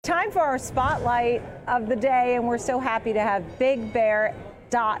Time for our spotlight of the day, and we're so happy to have BigBear.ai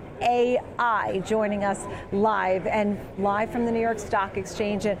joining us live from the New York Stock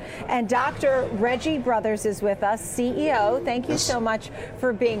Exchange. And Dr. Reggie Brothers is with us, CEO. Thank you so much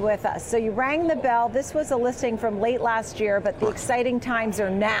for being with us. So you rang the bell. This was a listing from late last year, but the exciting times are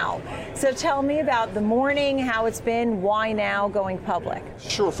now. So tell me about the morning, how it's been, why now going public?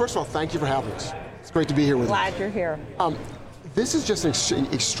 Sure. First of all, thank you for having us. It's great to be here with you. Glad you're here. This is just an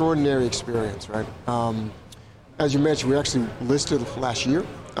extraordinary experience, right? As you mentioned, we actually listed last year,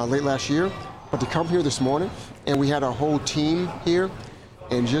 late last year, but to come here this morning, and we had our whole team here,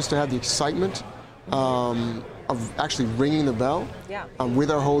 and just to have the excitement of actually ringing the bell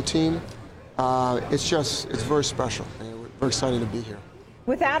with our whole team, it's very special, and we're very excited to be here.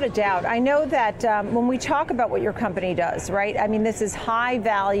 Without a doubt. I know that when we talk about what your company does, right? I mean, this is high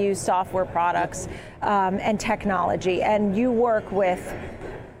value software products and technology, and you work with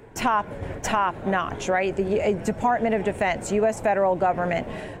top notch, right? The Department of Defense, U.S. federal government,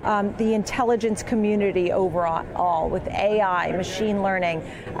 the intelligence community overall with AI, machine learning.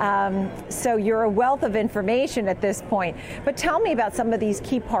 So you're a wealth of information at this point. But tell me about some of these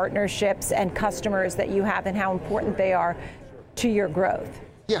key partnerships and customers that you have and how important they are to your growth.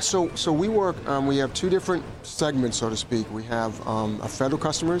 Yeah, so we work, we have two different segments, so to speak. We have our federal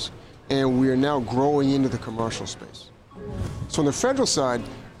customers, and we are now growing into the commercial space. So on the federal side,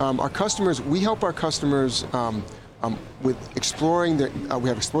 our customers, we help our customers with exploring, we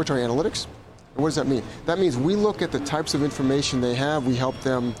have exploratory analytics. And what does that mean? That means we look at the types of information they have. We help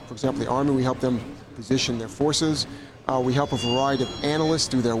them, for example, the Army, we help them position their forces. We help a variety of analysts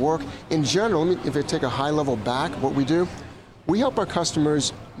do their work. In general, if I take a high level back, what we do, we help our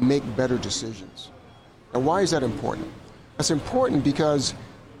customers make better decisions. And why is that important? That's important because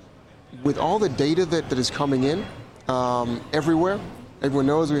with all the data that is coming in everywhere, everyone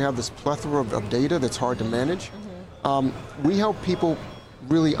knows we have this plethora of data that's hard to manage. We help people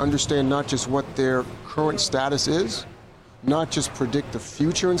really understand not just what their current status is, not just predict the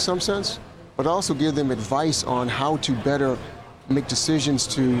future in some sense, but also give them advice on how to better make decisions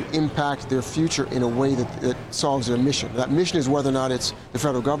to impact their future in a way that solves their mission. That mission is whether or not it's the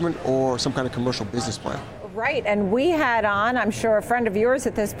federal government or some kind of commercial business plan. Right, and we had on, I'm sure, a friend of yours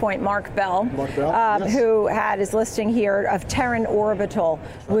at this point, Mark Bell, Yes. who had his listing here of Terran Orbital,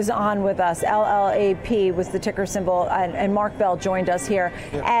 was on with us. LLAP was the ticker symbol, and Mark Bell joined us here.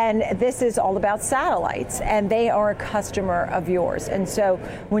 Yeah. And this is all about satellites, and they are a customer of yours. And so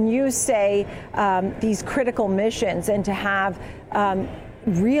when you say these critical missions and to have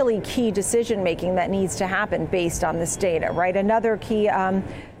really key decision making that needs to happen based on this data, right? Another key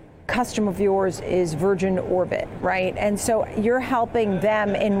customer of yours is Virgin Orbit, right? And so you're helping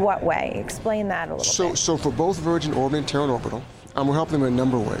them in what way? Explain that a little bit. So for both Virgin Orbit and Terran Orbital, we're helping them in a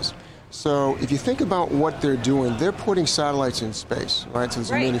number of ways. So if you think about what they're doing, they're putting satellites in space, right? So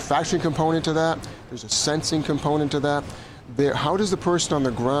there's a manufacturing component to that, there's a sensing component to that. How does the person on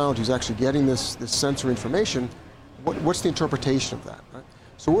the ground who's actually getting this sensor information, what's the interpretation of that, right?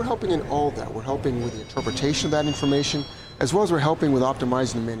 So we're helping in all of that. We're helping with the interpretation of that information, as well as we're helping with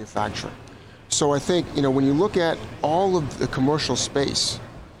optimizing the manufacturing. So I think, when you look at all of the commercial space,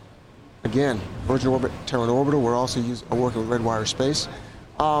 again, Virgin Orbit, Terran Orbital, we're also working with Redwire Space.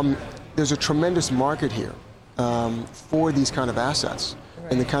 There's a tremendous market here for these kind of assets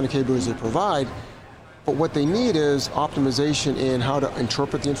and the kind of capabilities they provide. But what they need is optimization in how to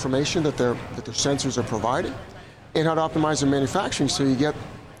interpret the information that their sensors are providing, and how to optimize their manufacturing so you get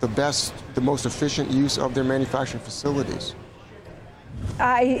the most efficient use of their manufacturing facilities.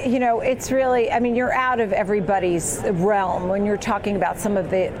 It's really, you're out of everybody's realm when you're talking about some of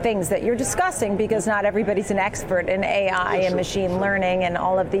the things that you're discussing, because not everybody's an expert in AI and machine learning and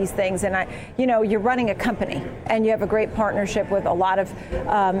all of these things. And you're running a company, and you have a great partnership with a lot of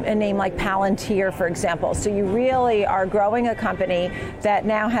a name like Palantir, for example. So you really are growing a company that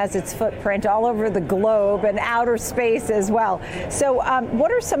now has its footprint all over the globe and outer space as well. So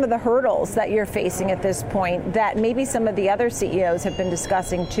what are some of the hurdles that you're facing at this point that maybe some of the other CEOs have been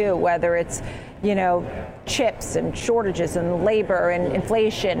discussing too, whether it's chips and shortages and labor and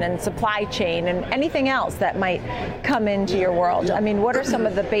inflation and supply chain and anything else that might come into your world? What are some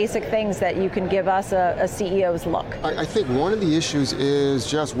of the basic things that you can give us a CEO's look? I think one of the issues is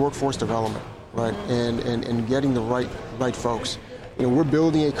just workforce development, right? And getting the right folks. We're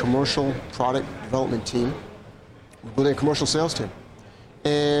building a commercial product development team, we're building a commercial sales team.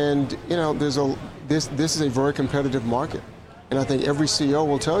 And this is a very competitive market. And I think every CEO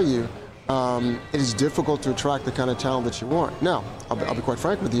will tell you it is difficult to attract the kind of talent that you want. Now, I'll be quite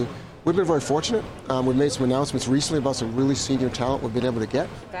frank with you, we've been very fortunate. We've made some announcements recently about some really senior talent we've been able to get.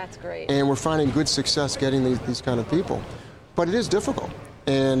 That's great. And we're finding good success getting these kind of people. But it is difficult.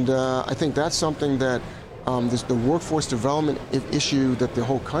 And I think that's something that the workforce development issue that the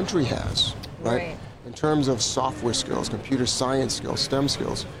whole country has, right? In terms of software skills, computer science skills, STEM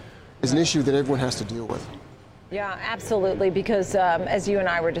skills, is an issue that everyone has to deal with. Yeah, absolutely, because as you and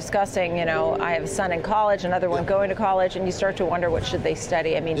I were discussing, you know, I have a son in college, another one going to college, and you start to wonder what should they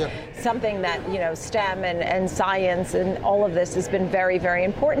study. I mean, something that, you know, STEM and science and all of this has been very, very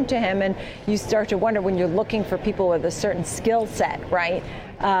important to him, and you start to wonder when you're looking for people with a certain skill set, right?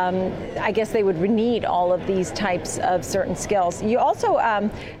 I guess they would need all of these types of certain skills. You also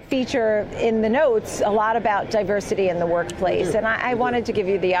feature in the notes a lot about diversity in the workplace, and I wanted to give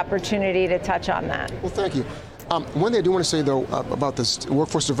you the opportunity to touch on that. Well, thank you. One thing I do want to say, though, about this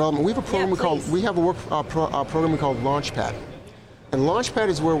workforce development, we have a program program called Launchpad, and Launchpad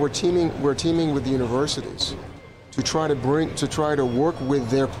is where we're teaming with the universities to try to work with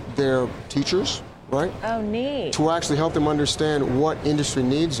their teachers, right? Oh, neat. To actually help them understand what industry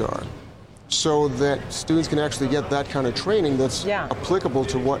needs are, so that students can actually get that kind of training that's applicable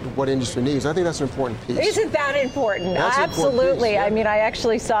to what industry needs. I think that's an important piece. Isn't that important? That's Absolutely. An important piece, yeah. I mean, I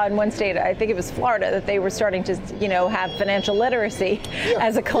actually saw in one state, I think it was Florida, that they were starting to, you know, have financial literacy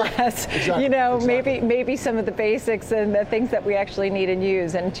as a class. Exactly. You know, exactly. maybe some of the basics and the things that we actually need and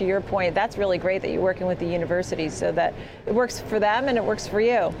use. And to your point, that's really great that you're working with the universities so that it works for them and it works for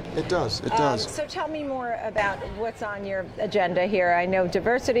you. It does. It does. So tell me more about what's on your agenda here. I know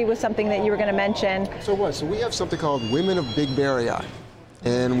diversity was something that you were going to mention. So we have something called Women of Big Bear AI,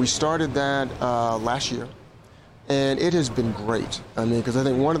 and we started that last year, and it has been great. I mean, because I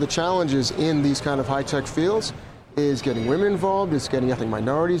think one of the challenges in these kind of high-tech fields is getting women involved, it's getting ethnic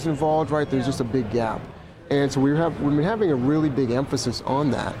minorities involved, right? There's just a big gap. And so we've been having a really big emphasis on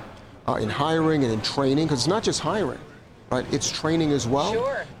that in hiring and in training, because it's not just hiring, right? It's training as well.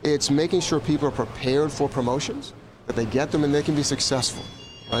 Sure. It's making sure people are prepared for promotions, that they get them and they can be successful.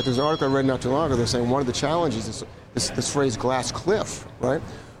 Right? There's an article I read not too long ago. They're saying one of the challenges is this phrase glass cliff, right?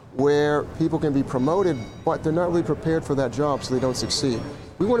 Where people can be promoted, but they're not really prepared for that job, so they don't succeed.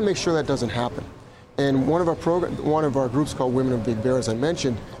 We want to make sure that doesn't happen. And one of our groups called Women of Big Bear, as I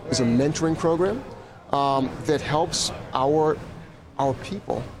mentioned, is a mentoring program that helps our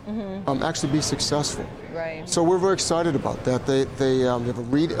people actually be successful. Right. So we're very excited about that. They have a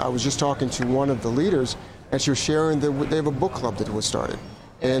read. I was just talking to one of the leaders, and she was sharing that they have a book club that was started.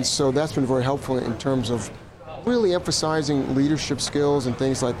 And so that's been very helpful in terms of really emphasizing leadership skills and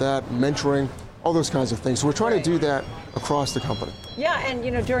things like that, mentoring, all those kinds of things. So we're trying to do that across the company. Yeah, and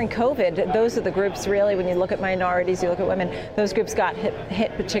you know, during COVID, those are the groups really, when you look at minorities, you look at women, those groups got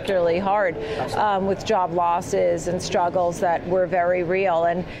hit particularly hard with job losses and struggles that were very real.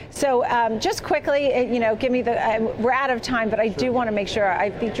 And so just quickly, you know, give me we're out of time, but I do want to make sure I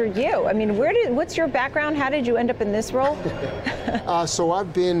feature you. I mean, what's your background? How did you end up in this role? So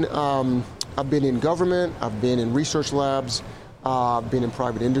I've been in government, I've been in research labs, I've been in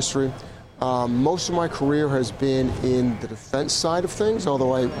private industry. Most of my career has been in the defense side of things,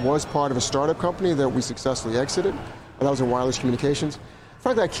 although I was part of a startup company that we successfully exited, and that was in wireless communications. In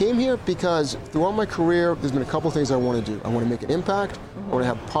fact, I came here because throughout my career, there's been a couple of things I want to do. I want to make an impact, I want to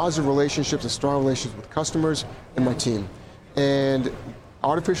have positive relationships and strong relationships with customers and my team. And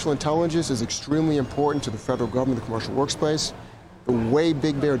artificial intelligence is extremely important to the federal government, the commercial workspace. The way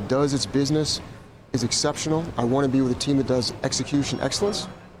Big Bear does its business is exceptional. I want to be with a team that does execution excellence.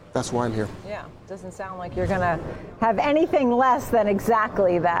 That's why I'm here. Yeah, doesn't sound like you're going to have anything less than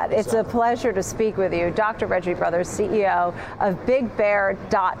exactly that. It's a pleasure to speak with you. Dr. Reggie Brothers, CEO of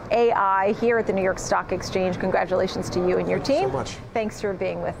BigBear.ai here at the New York Stock Exchange. Congratulations to you and your team. Thank you so much. Thanks for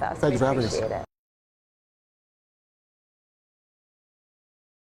being with us. Thank you for having us. Appreciate it.